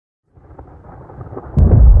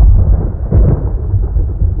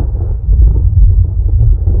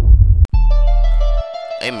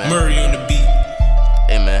Hey man, Murray on the beat.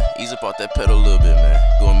 hey man, ease up off that pedal a little bit, man.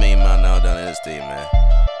 Go a million miles an hour down the interstate, man.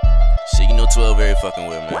 Shit, you know 12 very fucking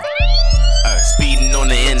well, man. Speeding on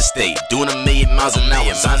the interstate, doing a million miles an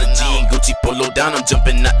hour. Sign a G and Gucci polo down, I'm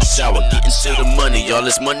jumping out the shower. Getting to the money, all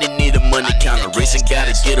this money need a money counter. Racing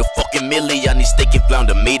gotta get a fucking milli, I need steak and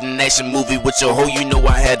flounder. Made an action movie with your hoe, you know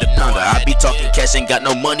I had to pounder. I be talking cash, ain't got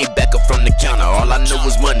no money, back up from the counter. All I know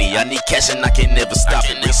is money, I need cash and I can never stop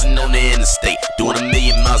it. Racing on the interstate, doing a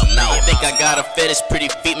million miles an hour. Think I got a fetish, pretty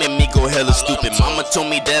feet make me go hella stupid. Mama told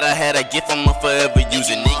me that I had a gift, I'ma forever use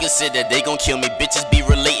it. Niggas said that they gon' kill me, bitches be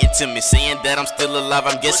relating to me, saying that I'm still alive,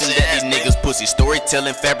 I'm guessing that these niggas pussy.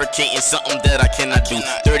 Storytelling, fabricating something that I cannot do.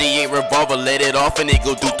 38 revolver, let it off and it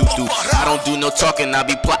go do. I don't do no talking, I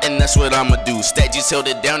be plotting, that's what I'ma do. Stat just held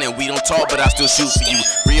it down and we don't talk, but I still shoot for you.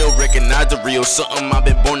 Real, recognize the real, something I've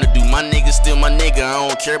been born to do. My nigga still my nigga, I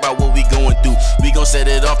don't care about what we going through. We gon' set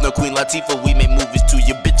it off, no Queen Latifah, we make movies too.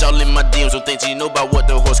 Your bitch all in my DMs, don't think you know about what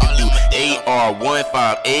the horse can do.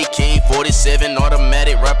 AR-15, AK-47,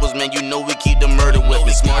 automatic rappers, man, you know we keep the murder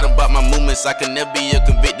weapons. Smart about my movements, I can never be a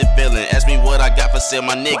convicted felon. Ask me what I got for sale,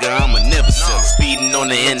 my nigga, I'ma never sell. Speeding on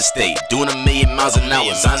the interstate, doing a million miles an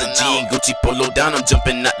hour. Sign a G and Gucci polo down, I'm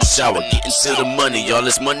jumping out the shower. Getting to the money, all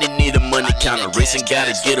this money need a money counter. Racing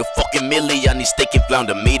gotta get a fucking milli, I need steak and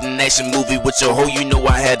flounder. Made an action movie with your hoe, you know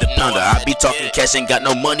I had to pounder. I be talking cash, ain't got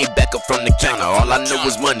no money, back up from the counter. All I know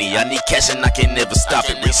is money, I need cash and I can never stop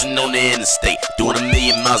it. Racing on the interstate, doing a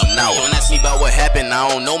million miles an hour. Don't ask me about what happened, I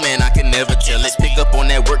don't know, man, I can never tell it. Pick up on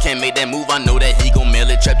that work, can't make that move, I know that he gon' mail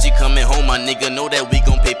it. Trap G coming home, my nigga know that we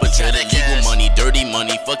gon' paper trail it. Legal money, dirty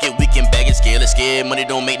money, fuck it, we can bag it, scale it. Scared money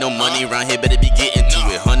don't make no money, round here better be getting to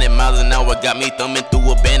it. 100 miles an hour got me thumbing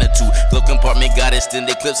through a band or two. Glove compartment got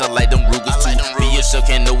extended clips, I like them Rugers too. Be yourself,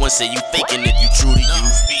 can't no one say you faking if you true to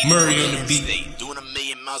you. Murray on the beat. Doing a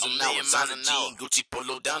million miles an hour. Sign a G and Gucci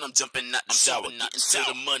polo down, I'm jumping out the shower. Getting to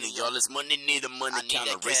the money, all this money need a money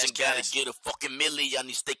counter. Racing gotta get a fucking milli, I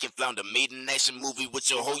need steak and flounder. Made an action movie with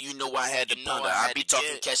your hoe, you know I had to pounder. I be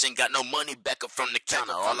talking cash, ain't got no money, back up from the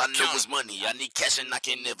counter. All I know is money, I need cash and I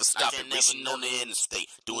can never stop it. Racing on the interstate,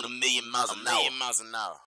 doing a million miles an hour.